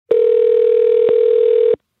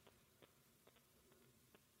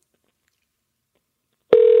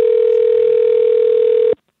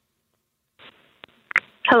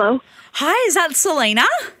Hello. Hi, is that Selena?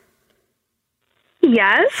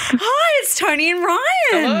 Yes. Hi, it's Tony and Ryan.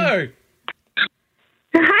 Hello.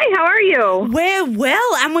 Hi, how are you? We're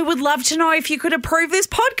well, and we would love to know if you could approve this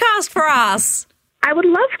podcast for us. I would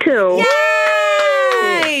love to.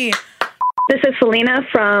 Yay! This is Selena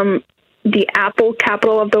from the Apple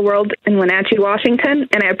capital of the world in Wenatchee, Washington,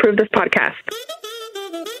 and I approve this podcast.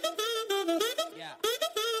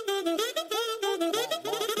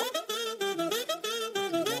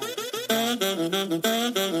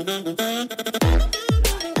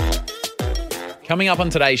 Coming up on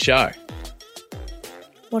today's show,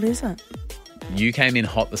 What is it? you came in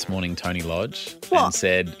hot this morning, Tony Lodge, What? and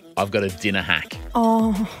said, I've got a dinner hack.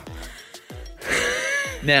 Oh,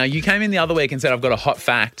 Now, you came in the other week and said, I've got a hot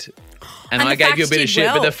fact, and And I the gave you a facts bit of did shit,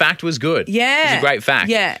 well. but the fact was good. Yeah. It's a great fact.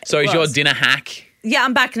 Yeah, So it is your was. dinner hack? yeah,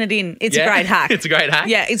 I'm backing it in. It's a Yeah? great hack. It's a great hack?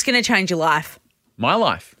 Yeah, it's going to change your life. My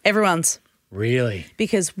life. Everyone's. Really?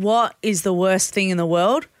 Because what is the worst thing in the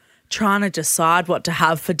world? Trying to decide what to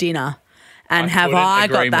have for dinner. And I have couldn't I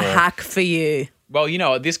got agree the more. hack for you? Well, you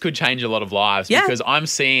know, this could change a lot of lives Yeah. because I'm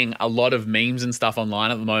seeing a lot of memes and stuff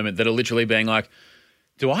online at the moment that are literally being like,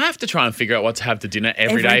 do I have to try and figure out what to have to dinner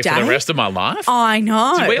every Every day for day? the rest of my life? I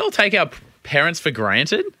know. Did we all take our parents for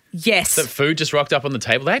granted? Yes. That food just rocked up on the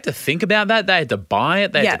table. They had to think about that. They had to buy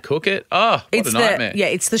it. They Yeah. had to cook it. Oh, what a nightmare.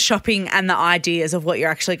 It's the shopping and the ideas of what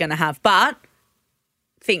you're actually going to have. But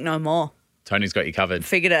think no more. Tony's got you covered.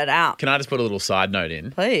 Figured it out. Can I just put a little side note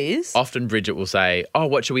in? Please. Often Bridget will say, oh,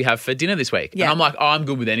 what should we have for dinner this week? Yeah. And I'm like, oh, I'm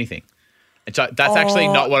good with anything. It's like, that's actually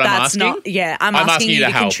not what I'm That's asking. not- yeah, I'm asking you to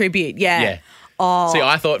help. contribute. Yeah. Yeah. Oh. See,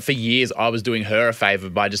 I thought for years I was doing her a favour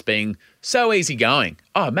by just being so easygoing.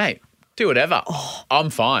 Oh, mate, do whatever. I'm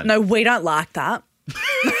fine. No, we don't like that.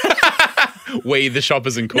 We, the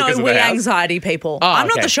shoppers and No, cookers of we the house. anxiety people. Oh, I'm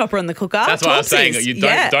not okay. the shopper and the cooker. That's what I was saying. Talksies. You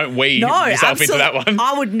don't we yourself into that one.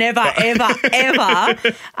 I would never, ever, ever.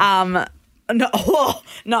 No,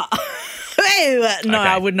 no. No,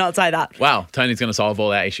 I would not say that. Wow, Tony's going to solve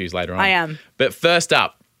all our issues later on. I am. But first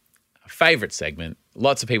up, favourite segment.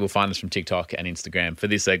 Lots of people find us from TikTok and Instagram for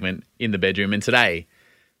this segment, In the Bedroom. And today,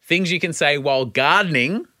 things you can say while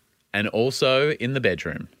gardening and also in the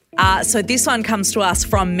bedroom. So this one comes to us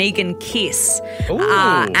from Megan Kiss. Ooh.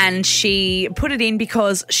 And she put it in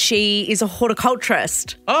because she is a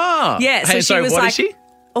horticulturist. Oh, Yeah, so hey, she sorry, was what like is she?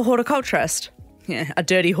 a horticulturist. Yeah, a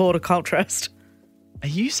dirty horticulturist. Are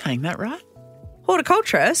you saying that right?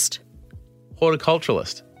 Horticulturist?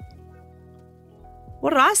 Horticulturalist. What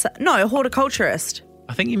did I say? No, horticulturist.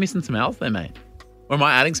 I think you're missing some L's there, mate. Or am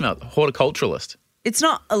I adding some L's? Horticulturalist. It's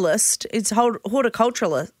not a list. It's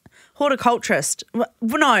horticulturalist. Horticulturist.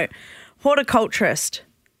 No, horticulturist.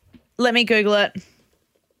 Let me Google it.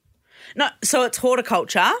 No, so it's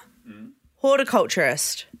horticulture.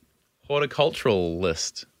 Horticulturist.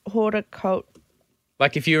 Horticulturalist.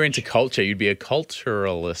 Like if you were into culture, you'd be a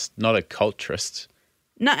culturalist, not a culturist.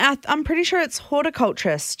 No, I'm pretty sure it's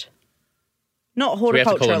horticulturist. Not Do we have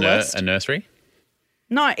to call horticulturalist. a nursery?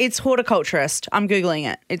 No, it's horticulturist. I'm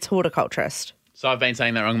Googling it. It's horticulturist. So I've been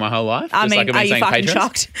saying that wrong my whole life? I Just mean, like I've are been you saying fucking patrons?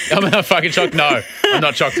 shocked? I'm not fucking shocked. No, I'm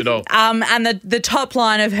not shocked at all. And the top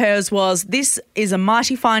line of hers was, "This is a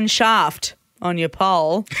mighty fine shaft on your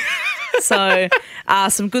pole." So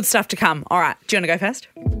some good stuff to come. All right. Do you want to go first?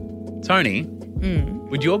 Tony,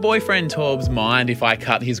 would your boyfriend Torbs mind if I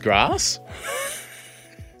cut his grass?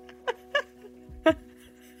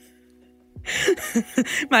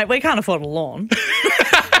 Mate, we can't afford a lawn.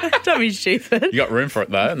 Don't be stupid. You got room for it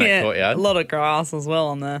though in that Yeah, courtyard. a lot of grass as well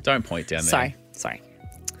on there. Don't point down there. Sorry.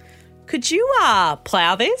 Could you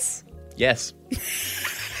plough this? Yes.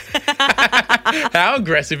 How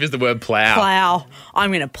aggressive is the word plough? Plough. I'm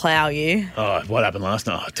going to plough you. Oh, what happened last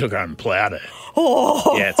night? I took her and ploughed it.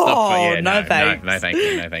 Oh, Yeah, it's not. Yeah, no thanks. No, thank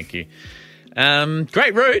you. No, thank you.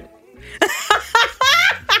 Great route.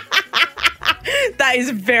 That is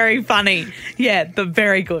very funny. Yeah, but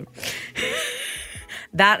very good.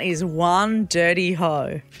 That is one dirty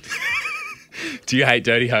hoe. Do you hate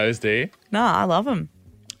dirty hoes, do you? No, I love them.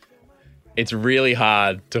 It's really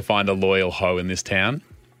hard to find a loyal hoe in this town.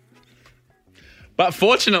 But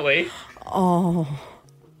fortunately,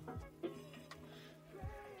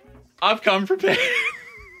 I've come prepared.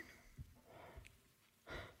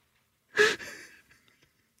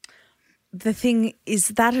 The thing, is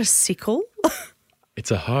that a sickle?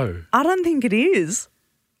 It's a hoe. I don't think it is.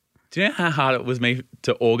 Do you know how hard it was me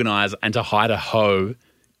to organise and to hide a hoe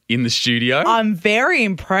in the studio? I'm very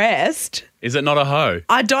impressed. Is it not a hoe?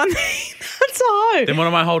 I don't think that's a hoe. Then what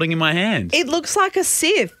am I holding in my hand? It looks like a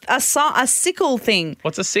scythe, a sickle thing.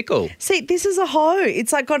 What's a sickle? See, this is a hoe.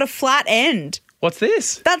 It's like got a flat end. What's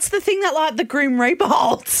this? That's the thing that like the Grim Reaper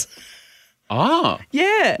holds. Oh.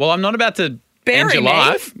 Yeah. Well, I'm not about to Bury end your me.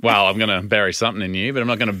 life. Well, I'm going to bury something in you, but I'm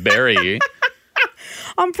not going to bury you.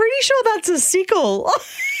 I'm pretty sure that's a sickle.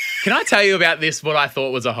 Can I tell you about this, what I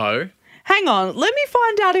thought was a hoe? Hang on. Let me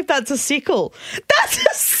find out if that's a sickle. That's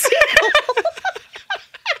a sickle.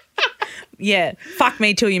 Yeah. Fuck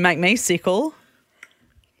me till you make me sickle.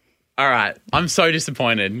 All right. I'm so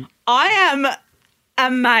disappointed. I am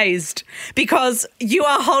amazed because you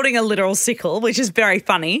are holding a literal sickle, which is very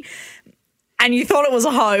funny, and you thought it was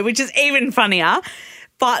a hoe, which is even funnier.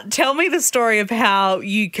 But tell me the story of how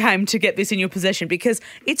you came to get this in your possession, because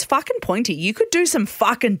it's fucking pointy. You could do some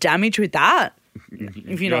fucking damage with that.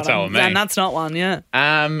 If you know You're what telling me. And that's not one, yeah.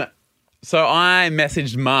 So I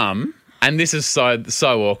messaged Mum, and this is so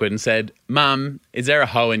awkward, and said, Mum, is there a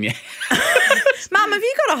hoe in your Mum, have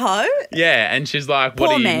you got a hoe? Yeah, and she's like, Poor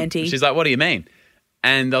what do you Mandy. She's like, what do you mean?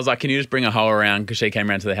 And I was like, can you just bring a hoe around? Because she came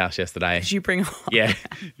around to the house yesterday. Did you bring a hoe? Yeah.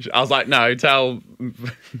 I was like, no, tell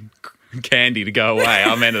Candy to go away.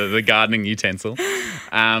 I meant the gardening utensil.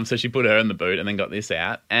 So she put her in the boot and then got this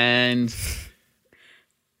out. And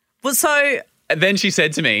Well, so then she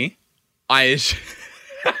said to me, I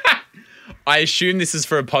assume this is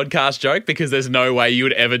for a podcast joke because there's no way you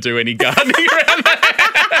would ever do any gardening around that.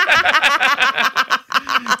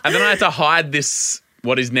 And then I had to hide this,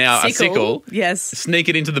 what is now a sickle. Yes. Sneak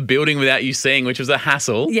it into the building without you seeing, which was a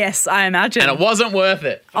hassle. Yes, I imagine. And it wasn't worth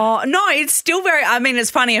it. Oh, no, it's still very, I mean, it's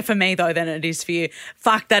funnier for me, though, than it is for you.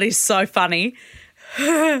 Fuck, that is so funny.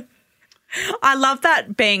 I love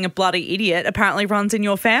that being a bloody idiot apparently runs in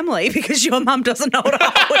your family because your mum doesn't know what a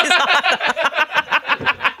hoe is.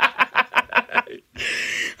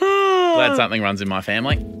 Glad something runs in my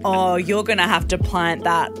family. Oh, you're going to have to plant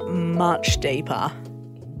that much deeper.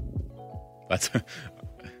 That's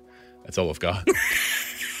all I've got.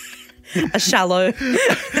 A shallow.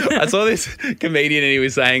 I saw this comedian and he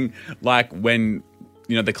was saying, like, when,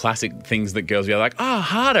 you know, the classic things that girls be like, oh,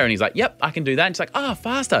 harder. And he's like, yep, I can do that. And she's like, oh,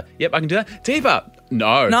 faster. Yep, I can do that. Deeper.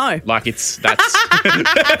 No. Like, that's that's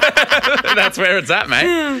where it's at,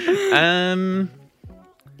 mate.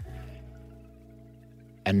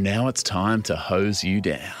 And now it's time to hose you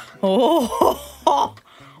down. Oh.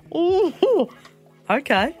 Ooh.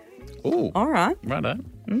 Okay. Ooh. All right. Righto.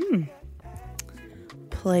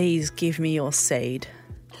 Please give me your seed.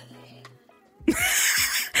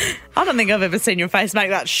 I don't think I've ever seen your face make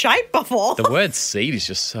that shape before. The word seed is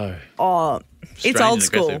just so It's strange old and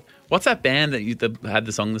school. aggressive. What's that band that had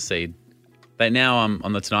the song The Seed? They now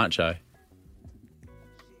on the Tonight Show.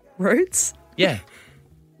 Roots? Yeah.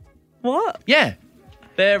 What? Yeah.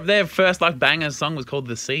 Their first like banger song was called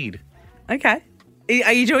The Seed. Okay.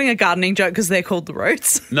 Are you doing a gardening joke because they're called the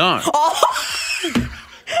Roots? No.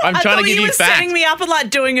 I'm I trying thought to give you you were facts. setting me up and like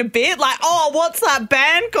doing a bit like, oh, what's that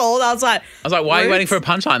band called? I was like, why are you waiting for a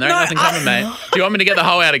punchline? There ain't nothing coming, mate. Do you want me to get the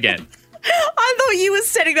hoe out again? I thought you were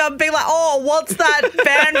setting up and being like, oh, what's that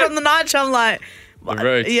band from the night show? I'm like, The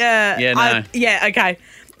Roots. yeah. Yeah, no. Okay.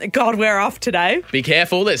 God, we're off today. Be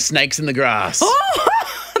careful, there's snakes in the grass. Oh,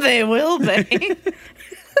 there will be.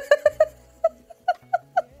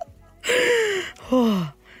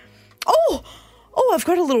 Oh, I've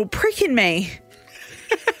got a little prick in me.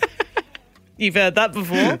 You've heard that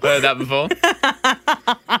before? Heard that before?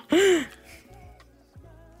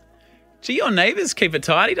 Gee, your neighbours keep it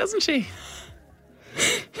tidy, doesn't she?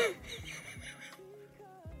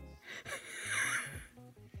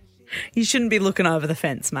 You shouldn't be looking over the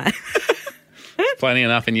fence, mate. Plenty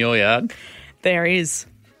enough in your yard. There is.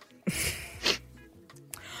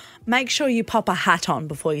 Make sure you pop a hat on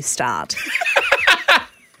before you start.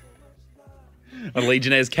 A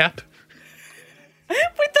Legionnaire's cap.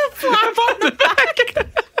 With the flap on the back.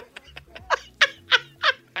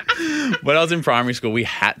 When I was in primary school, we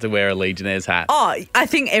had to wear a Legionnaire's hat. Oh, I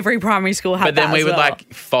think every primary school had but then that we as would well.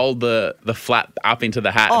 like fold the flap up into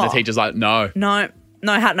the hat, and the Oh. teacher's like, no. No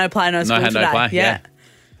hat, no play, no school hat, no today. play, yeah.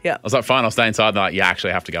 Yeah. I was like, fine, I'll stay inside. And they're like, you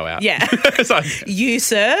actually have to go out. Yeah. It's like, You,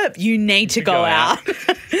 sir, you need to go Go out. out.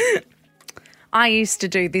 I used to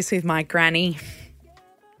do this with my granny.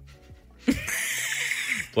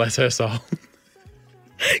 bless her soul.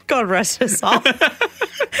 God rest her soul.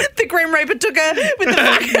 The Grim Reaper took her with the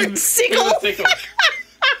fucking sickle.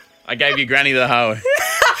 I gave you Granny the hoe.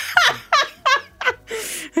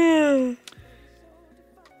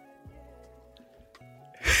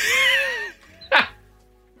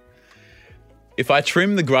 If I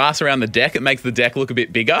trim the grass around the deck, it makes the deck look a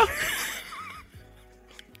bit bigger.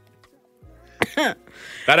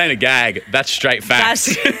 That ain't a gag. That's straight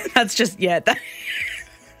facts. That's just, yeah.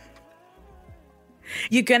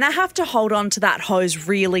 You're going to have to hold on to that hose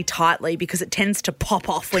really tightly because it tends to pop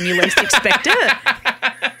off when you least expect it.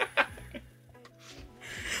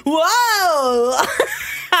 Whoa!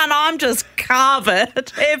 And I'm just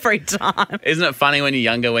covered every time. Isn't it funny when you're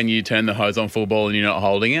younger when you turn the hose on full ball and you're not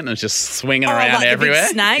holding it and it's just swinging around like everywhere? The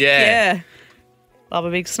big snake? Yeah. Love a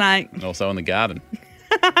big snake. And also in the garden.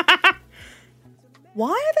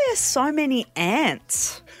 Why are there so many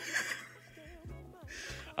ants?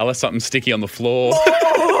 I left something sticky on the floor.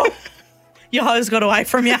 Oh, your hose got away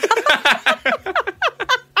from you.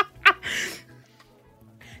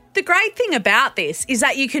 The great thing about this is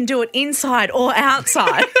that you can do it inside or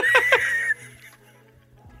outside.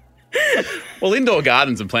 Well, indoor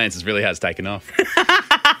gardens and plants really has taken off.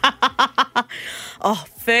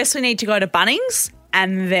 First we need to go to Bunnings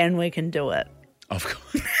and then we can do it. Of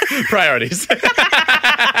course. Priorities. The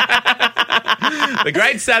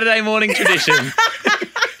great Saturday morning tradition.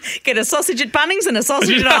 Get a sausage at Bunnings and a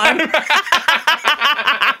sausage at home.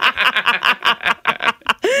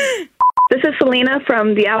 This is Selena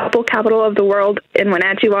from the Apple capital of the world in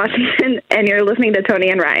Wenatchee, Washington, and you're listening to Tony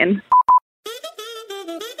and Ryan.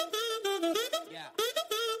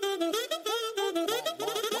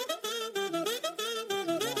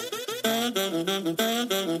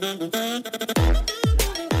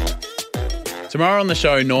 Tomorrow on the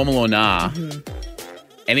show, Normal or Nah,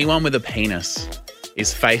 anyone with a penis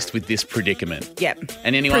is faced with this predicament. Yep.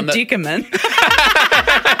 And anyone predicament.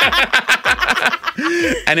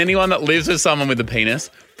 And anyone that lives with someone with a penis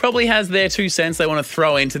probably has their 2 cents they want to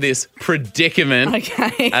throw into this predicament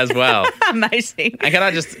as well. Amazing. And can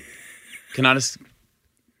I just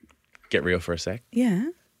get real for a sec? Yeah.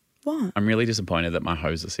 What? I'm really disappointed that my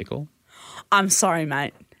hose is sickle. I'm sorry,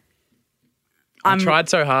 mate. I tried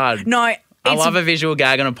so hard. No, I love a visual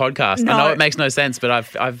gag on a podcast. No. I know it makes no sense, but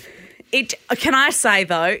I've Can I say,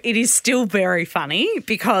 though, it is still very funny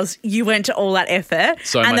because you went to all that effort.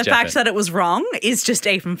 And the fact that it was wrong is just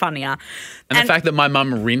even funnier. And the fact that my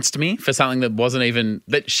mum rinsed me for something that wasn't even,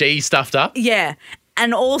 that she stuffed up. Yeah.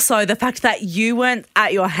 And also the fact that you weren't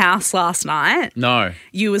at your house last night. No.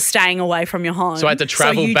 You were staying away from your home. So I had to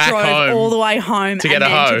travel you back drove home all the way home to get and a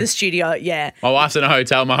then hoe. to the studio. Yeah. My wife's in a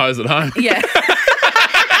hotel, my hoe's at home. Yeah.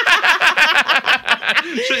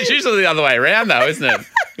 It's usually the other way around, though, isn't it?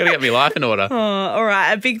 Got to get my life in order. Oh, all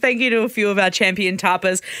right. A big thank you to a few of our champion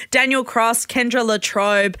tappers, Daniel Cross, Kendra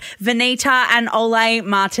Latrobe, Vanita, and Ole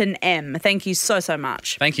Martin M. Thank you so, so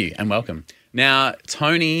much. Thank you and welcome. Now,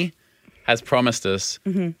 Tony has promised us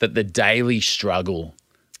that the daily struggle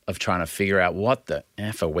of trying to figure out what the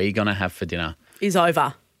F are we going to have for dinner is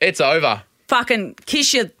over. It's over. Fucking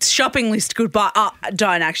kiss your shopping list goodbye. Oh,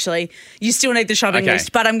 don't actually. You still need the shopping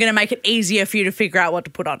list, but I'm going to make it easier for you to figure out what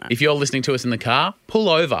to put on it. If you're listening to us in the car, pull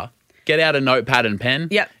over. Get out a notepad and pen.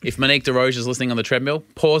 Yep. If Monique DeRoche is listening on the treadmill,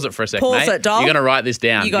 pause it for a second, Pause mate. it, doll. You're going to write this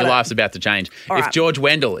down. Your it. life's about to change. All if right. George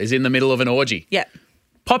Wendell is in the middle of an orgy, Yep.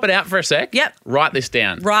 pop it out for a sec. Yep. Write this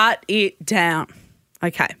down. Write it down.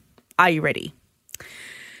 Okay. Are you ready?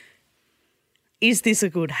 Is this a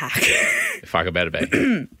good hack? Fuck about it,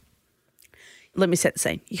 baby. Let me set the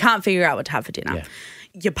scene. You can't figure out what to have for dinner. Yeah.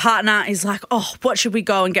 Your partner is like, oh, what should we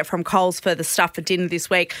go and get from Coles for the stuff for dinner this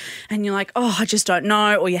week? And you're like, oh, I just don't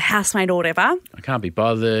know. Or your housemate or whatever. I can't be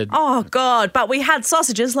bothered. Oh, God, but we had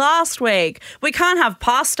sausages last week. We can't have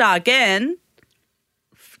pasta again.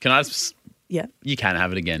 Can I just... Yeah. You can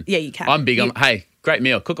have it again. Yeah, you can. I'm big on, hey, great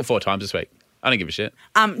meal. Cook it 4 times this week. I don't give a shit.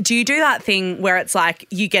 Do you do that thing where it's like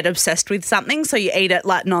you get obsessed with something, so you eat it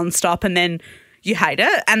like nonstop and then you hate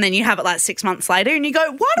it, and then you have it like 6 months later and you go,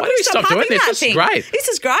 why do we stop having doing this? that This is thing? great. This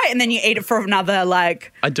is great. And then you eat it for another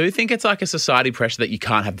like... I do think it's like a society pressure that you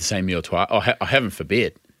can't have the same meal twice. Oh, heaven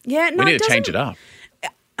forbid. Yeah, no, we need to change it up.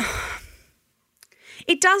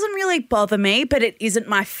 It doesn't really bother me, but it isn't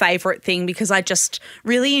my favourite thing because I just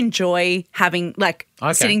really enjoy having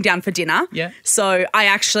sitting down for dinner. Yeah. So I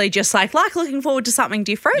actually just like looking forward to something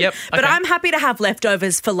different. Yep. But Okay. I'm happy to have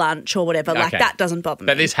leftovers for lunch or whatever. Like Okay. that doesn't bother me.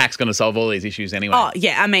 But this hack's going to solve all these issues anyway. Oh,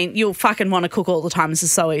 yeah. I mean, you'll fucking want to cook all the time. This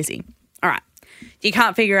is so easy. All right. You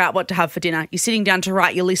can't figure out what to have for dinner. You're sitting down to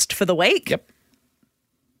write your list for the week. Yep.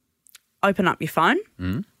 Open up your phone.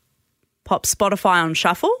 Pop Spotify on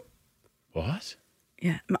shuffle. What?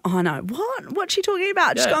 Yeah. I know. What? What's she talking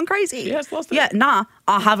about? Just Yeah. gone crazy. Yeah, it's lost it. Yeah, nah.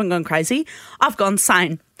 I haven't gone crazy. I've gone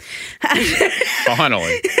sane.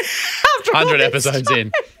 Finally. 100 episodes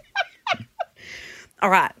in. All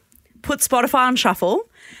right. Put Spotify on shuffle.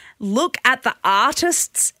 Look at the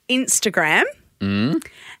artist's Instagram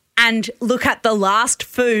and look at the last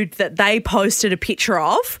food that they posted a picture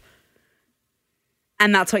of.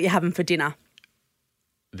 And that's what you're having for dinner.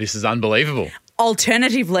 This is unbelievable.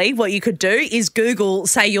 Alternatively, what you could do is Google,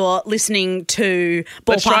 say you're listening to Ballpark.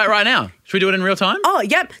 Let's try it right now. Should we do it in real time? Oh,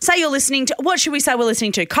 yep. Say you're listening to, what should we say we're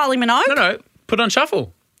listening to? Kylie Minogue? No. Put it on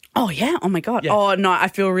shuffle. Oh, yeah. Oh, my God. Yeah. Oh, no, I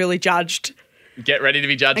feel really judged. Get ready to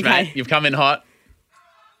be judged, Okay. mate. You've come in hot.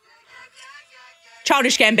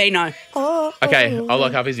 Childish Gambino. Okay, I'll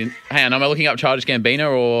look up his... Hang on, am I looking up Childish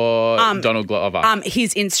Gambino or Donald Glover?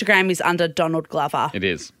 His Instagram is under Donald Glover. It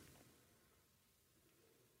is.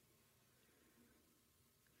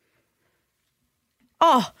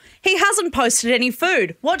 Oh, he hasn't posted any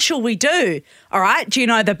food. What shall we do? All right. Do you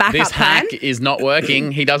know the backup This plan? hack is not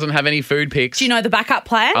working. He doesn't have any food pics. Do you know the backup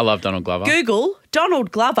plan? I love Donald Glover. Google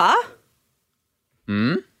Donald Glover.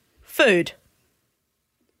 Food.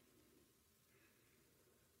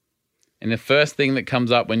 And the first thing that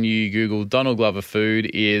comes up when you Google Donald Glover food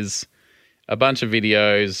is a bunch of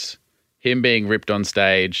videos, him being ripped on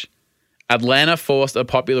stage. Atlanta forced a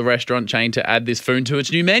popular restaurant chain to add this food to its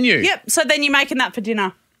new menu. Yep. So then you're making that for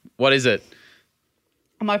dinner. What is it?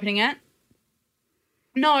 I'm opening it.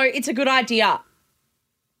 No, it's a good idea.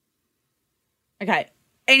 Okay.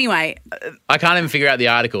 Anyway. I can't even figure out the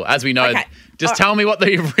article. As we know, Okay. just tell me what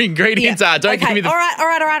the ingredients are. Don't give me the... All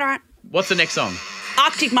right. What's the next song?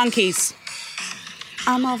 Arctic Monkeys.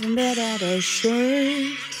 I'm often better to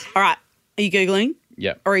shame. All right. Are you Googling?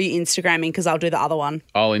 Yep. Or are you Instagramming? Because I'll do the other one.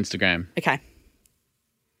 I'll Instagram. Okay.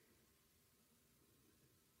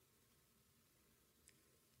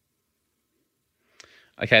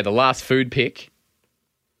 Okay, the last food pic.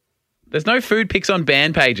 There's no food pics on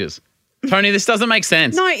band pages. Tony, this doesn't make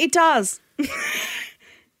sense. No, it does.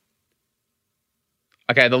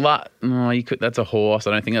 Okay, that's a horse.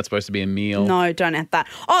 I don't think that's supposed to be a meal. No, don't add that.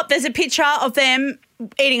 Oh, there's a picture of them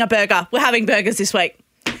eating a burger. We're having burgers this week.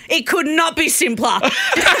 It could not be simpler.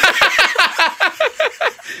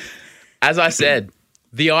 As I said,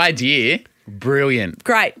 the idea, brilliant.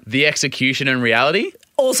 Great. The execution and reality,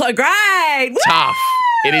 Also great. Woo! tough.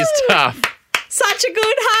 It is tough. Such a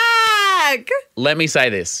good hack. Let me say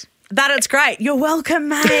this. That it's great. You're welcome,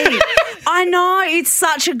 mate. I know. It's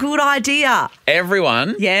such a good idea.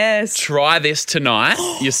 Everyone, Yes. try this tonight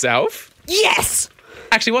yourself. Yes.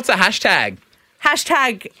 Actually, what's the hashtag?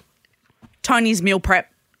 Hashtag Tony's meal prep.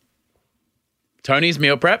 Tony's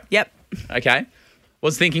meal prep? Yep. Okay.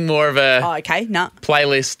 Was thinking more of a Oh, okay. No.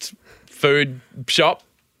 playlist food shop,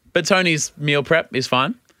 but Tony's meal prep is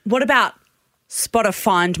fine. What about Spotter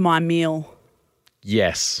Find My Meal?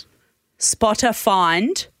 Yes. Spotter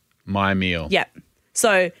Find. My meal. Yep.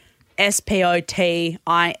 So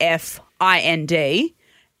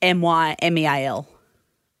SPOTIFINDMYMEAL.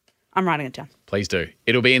 I'm writing it down. Please do.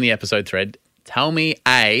 It'll be in the episode thread. Tell me,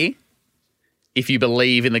 A, if you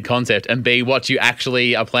believe in the concept, and B, what you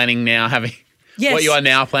actually are planning now having, Yes. what you are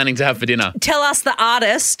now planning to have for dinner. Tell us the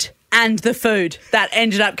artist and the food that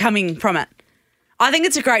ended up coming from it. I think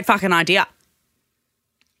it's a great fucking idea.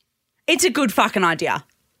 It's a good fucking idea.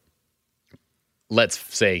 Let's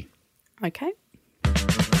see. Okay.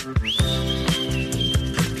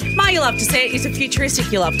 Ma, you love to see it. It's a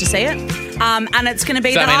futuristic, you love to see it. And it's going to be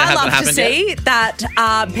Does that mean it I hasn't love to happened see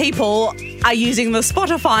that people are using the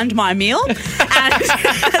Spotter Find My Meal and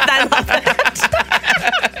they love it.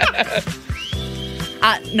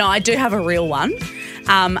 No, I do have a real one.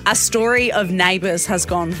 A story of neighbours has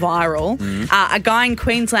gone viral. A guy in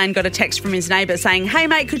Queensland got a text from his neighbour saying, "Hey,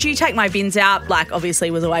 mate, could you take my bins out?" Like, obviously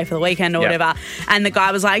was away for the weekend or Yep. whatever. And the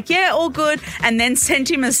guy was like, "Yeah, all good." And then sent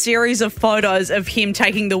him a series of photos of him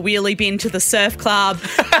taking the wheelie bin to the surf club,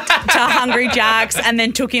 to Hungry Jack's, and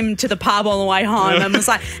then took him to the pub on the way home and was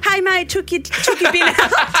like, "Hey, mate, took your bin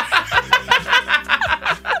out."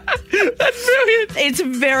 That's brilliant. It's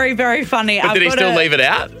very, very funny. But did he still leave it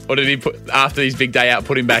out? Or did he put, after his big day out,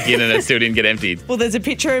 put him back in and it still didn't get emptied? Well, there's a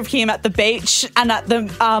picture of him at the beach and at the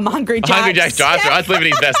Hungry Jack's. Hungry Jack's drive-thru. That's living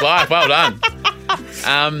his best life. Well done.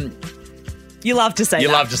 You love to say that. You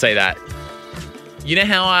love to say that. You know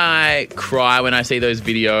how I cry when I see those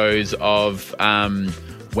videos of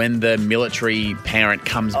when the military parent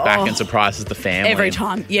comes back and surprises the family? Every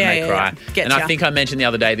time. Yeah, and they cry. Get and ya. I think I mentioned the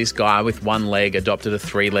other day this guy with one leg adopted a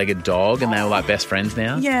 3-legged dog and they were like best friends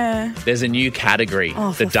now. Yeah. There's a new category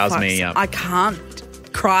Oh, that does me sake. up. I can't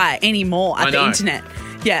cry anymore I at the know. internet.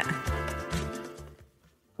 Yeah.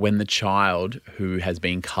 When the child who has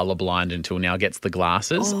been colourblind until now gets the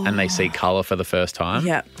glasses and they see colour for the first time.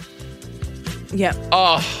 Yep. Yep.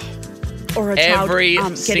 Oh, Or a child every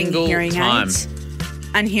getting single hearing time. aids.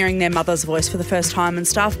 and hearing their mother's voice for the first time and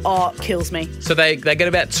stuff, it kills me. So they get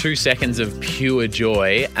about 2 seconds of pure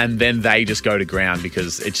joy, and then they just go to ground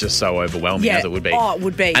because it's just so overwhelming as it would be. Oh, it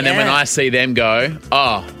would be. And then when I see them go,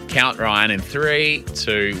 count Ryan in 3,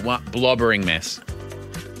 2, 1, blobbering mess.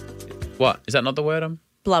 What? Is that not the word?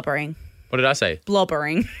 Blubbering. What did I say?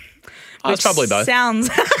 Blobbering. Oh, it's probably both. Sounds.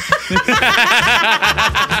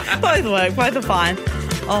 Both work. Both are fine.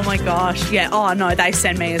 Oh my gosh. Yeah. Oh no, they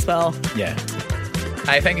send me as well. Yeah.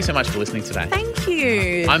 Hey, thank you so much for listening today. Thank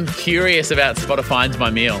you. I'm curious about Spotify's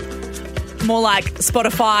My Meal. More like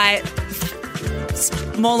Spotify.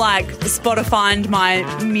 More like Spotify My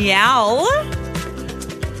Meow.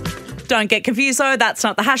 Don't get confused though. That's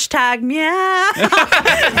not the hashtag. Meow.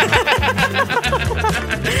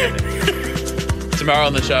 Tomorrow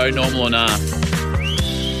on the show, normal or nah?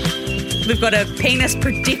 We've got a penis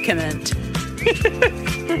predicament.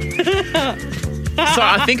 So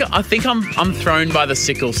I think I'm thrown by the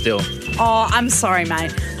sickle still. Oh, I'm sorry,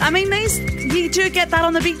 mate. I mean, you do get that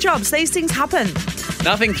on the big jobs. These things happen.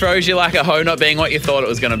 Nothing throws you like a hoe not being what you thought it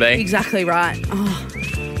was going to be. Exactly right. Oh,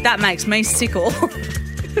 that makes me sickle. All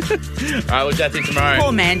right, we'll chat to you tomorrow.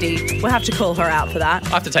 Poor Mandy. We'll have to call her out for that. I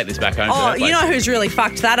have to take this back home. to Oh, her place. you know who's really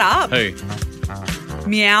fucked that up? Who?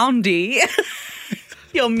 Meowndy.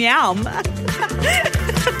 Your meow.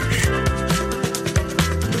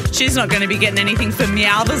 She's not going to be getting anything for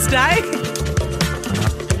Meowthers Day.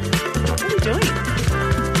 What are you doing?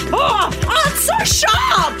 Oh, it's so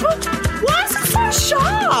sharp. Why is it so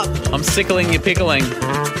sharp? I'm sickling your pickling.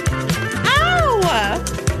 Ow.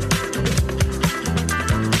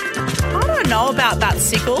 I don't know about that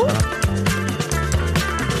sickle.